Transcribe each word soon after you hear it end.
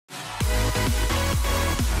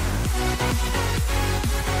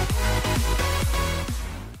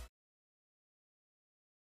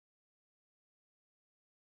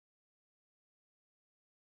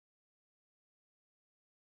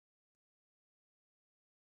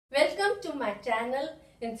Welcome to my channel,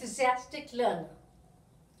 Enthusiastic Learner.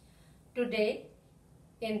 Today,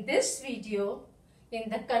 in this video, in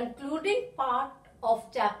the concluding part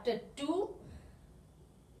of Chapter 2,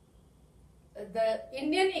 the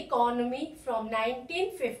Indian economy from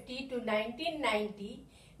 1950 to 1990,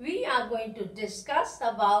 we are going to discuss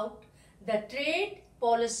about the trade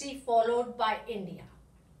policy followed by India.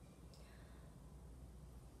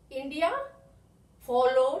 India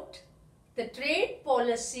followed the trade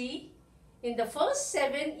policy in the first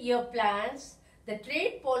 7-year plans, the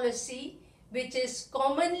trade policy which is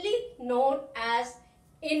commonly known as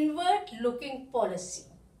inward-looking policy.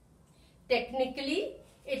 Technically,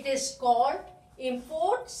 it is called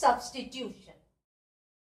import substitution.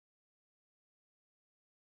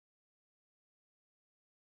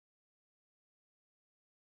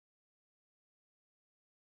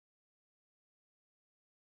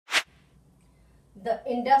 The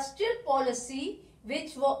industrial policy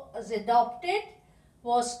which was adopted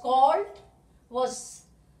was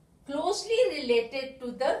closely related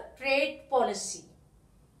to the trade policy.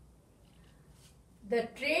 The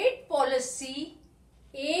trade policy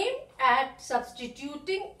aimed at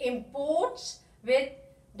substituting imports with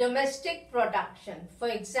domestic production. For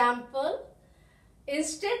example,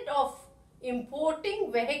 instead of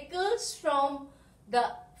importing vehicles from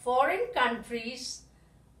the foreign countries,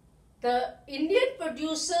 the Indian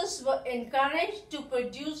producers were encouraged to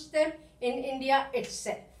produce them in India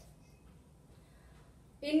itself.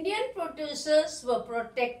 Indian producers were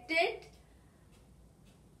protected,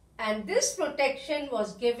 and this protection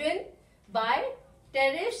was given by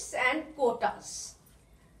tariffs and quotas.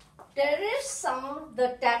 Tariffs are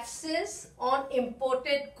the taxes on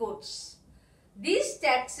imported goods. These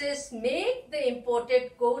taxes make the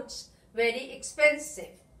imported goods very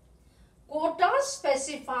expensive. Quotas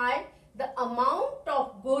specify the amount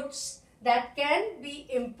of goods that can be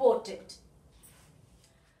imported.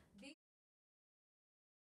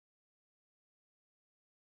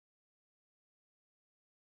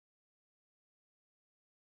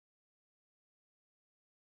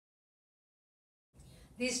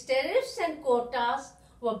 These tariffs and quotas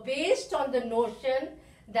were based on the notion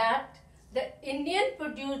that the Indian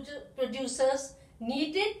producers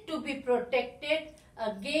needed to be protected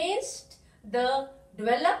against the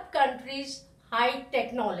developed countries' high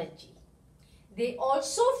technology. They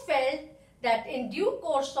also felt that in due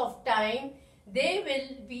course of time, they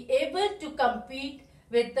will be able to compete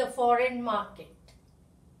with the foreign market.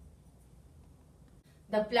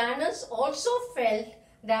 The planners also felt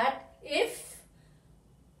that if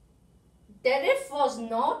tariff was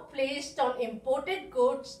not placed on imported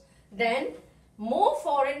goods, then more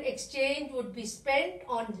foreign exchange would be spent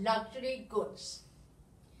on luxury goods.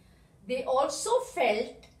 They also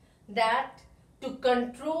felt that to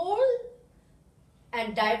control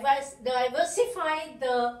and diversify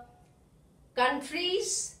the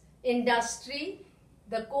country's industry,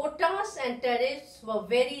 the quotas and tariffs were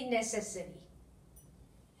very necessary.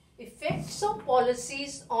 Effects of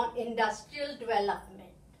policies on industrial development.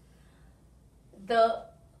 The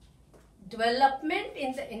development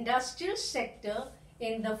in the industrial sector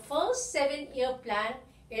in the first 7-year plan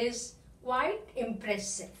is quite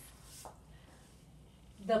impressive.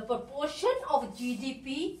 The proportion of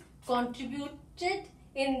GDP contributed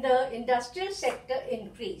in the industrial sector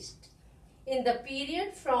increased. In the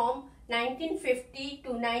period from 1950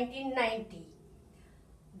 to 1990,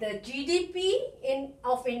 the GDP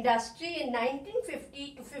of industry in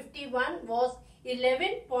 1950 to 51 was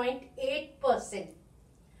 11.8%,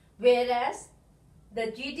 whereas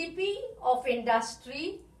the GDP of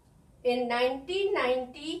industry in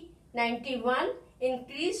 1990-91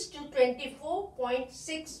 increased to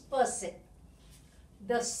 24.6%.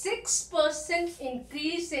 The 6%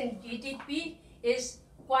 increase in GDP is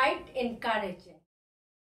quite encouraging.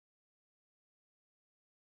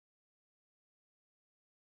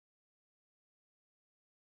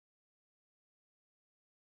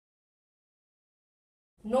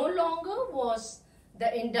 No longer was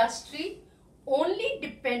the industry only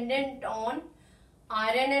dependent on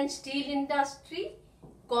iron and steel industry,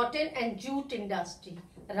 cotton and jute industry.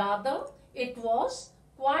 Rather, it was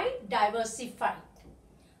quite diversified.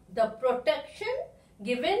 The protection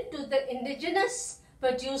given to the indigenous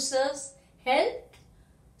producers helped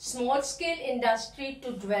small-scale industry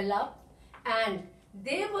to develop, and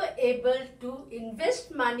they were able to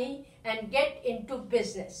invest money and get into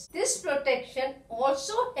business. This protection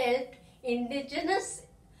also helped indigenous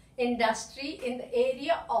industry in the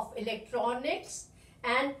area of electronics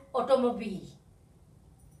and automobile.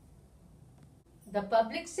 The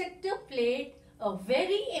public sector played a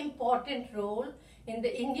very important role in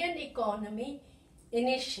the Indian economy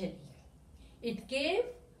initially. It gave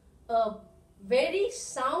a very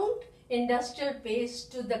sound industrial base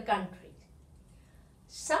to the country.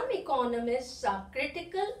 Some economists are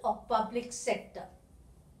critical of public sector.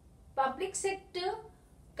 Public sector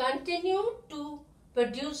continued to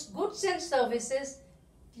produce goods and services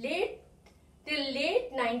till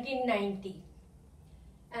late 1990,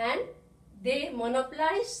 and they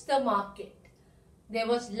monopolized the market. There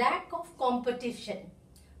was lack of competition.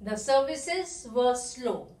 The services were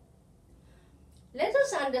slow. Let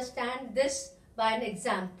us understand this by an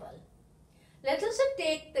example. Let us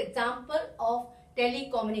take the example of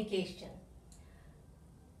telecommunication.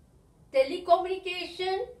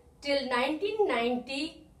 Telecommunication till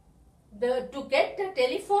 1990, to get the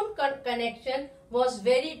telephone connection was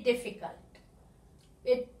very difficult.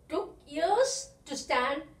 It took years to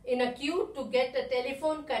stand in a queue to get a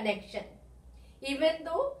telephone connection, even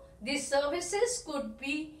though these services could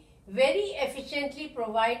be very efficiently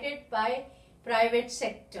provided by private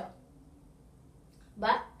sector.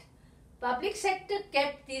 But public sector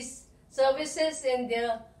kept these services in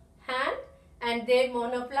their hand and they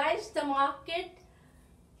monopolized the market.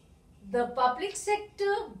 The public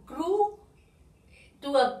sector grew to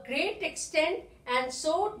a great extent, and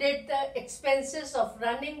so did the expenses of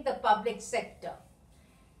running the public sector.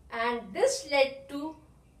 And this led to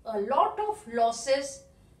a lot of losses,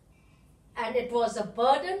 and it was a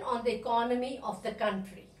burden on the economy of the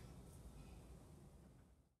country.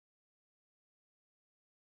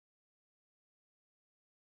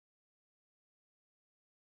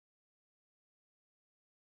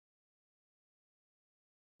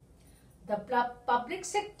 The public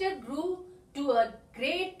sector grew to a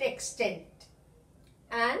great extent,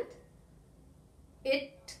 and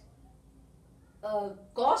it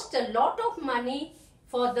cost a lot of money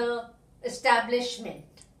for the establishment.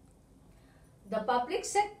 The public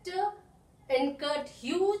sector incurred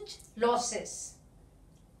huge losses,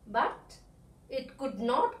 but it could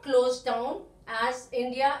not close down as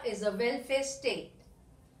India is a welfare state.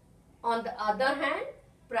 On the other hand,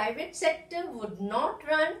 private sector would not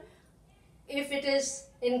run if it is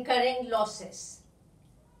incurring losses.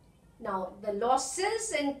 Now, the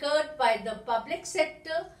losses incurred by the public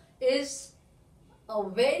sector is a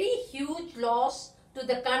very huge loss to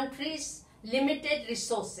the country's limited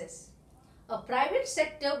resources. A private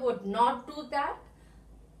sector would not do that.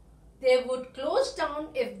 They would close down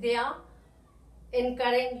if they are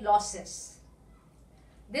incurring losses.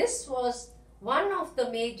 This was one of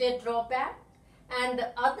the major drawbacks, and the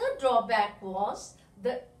other drawback was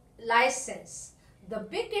the license. The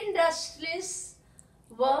big industrialists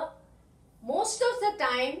were most of the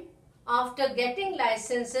time, after getting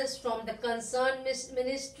licenses from the concerned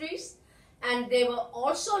ministries, and they were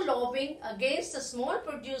also lobbying against the small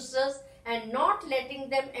producers and not letting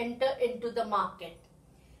them enter into the market.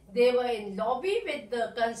 They were in lobby with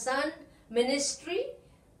the concerned ministry,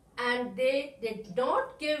 and they did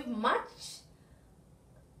not give much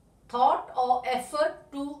thought or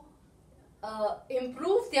effort to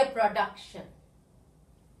improve their production.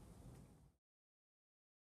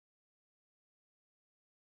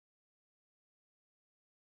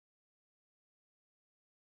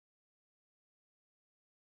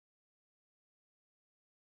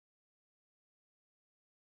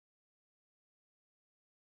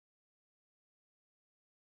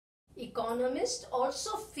 Economists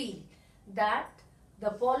also feel that the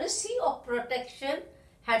policy of protection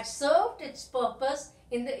had served its purpose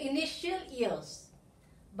in the initial years,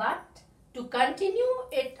 but to continue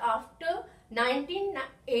it after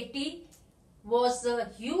 1980 was a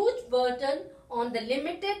huge burden on the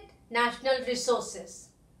limited national resources.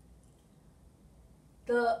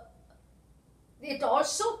 It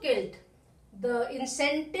also killed the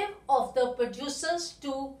incentive of the producers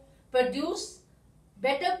to produce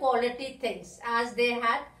better quality things, as they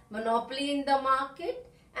had monopoly in the market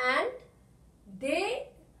and they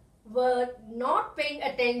were not paying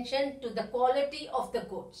attention to the quality of the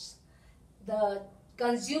goods. The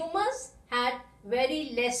consumers had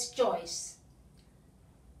very less choice.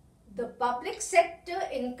 The public sector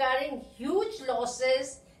incurring huge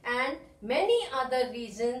losses and many other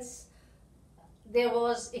reasons. There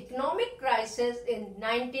was economic crisis in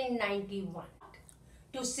 1991.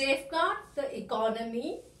 To safeguard the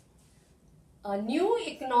economy, a new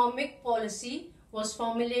economic policy was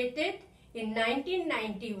formulated in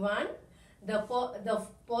 1991, the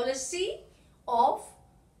policy of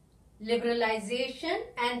liberalization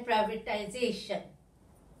and privatization.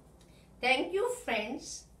 Thank you,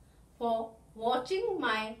 friends, for watching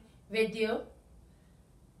my video.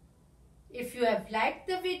 If you have liked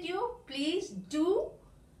the video, please do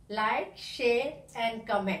like, share and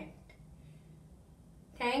comment.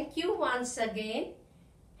 Thank you once again.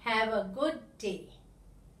 Have a good day.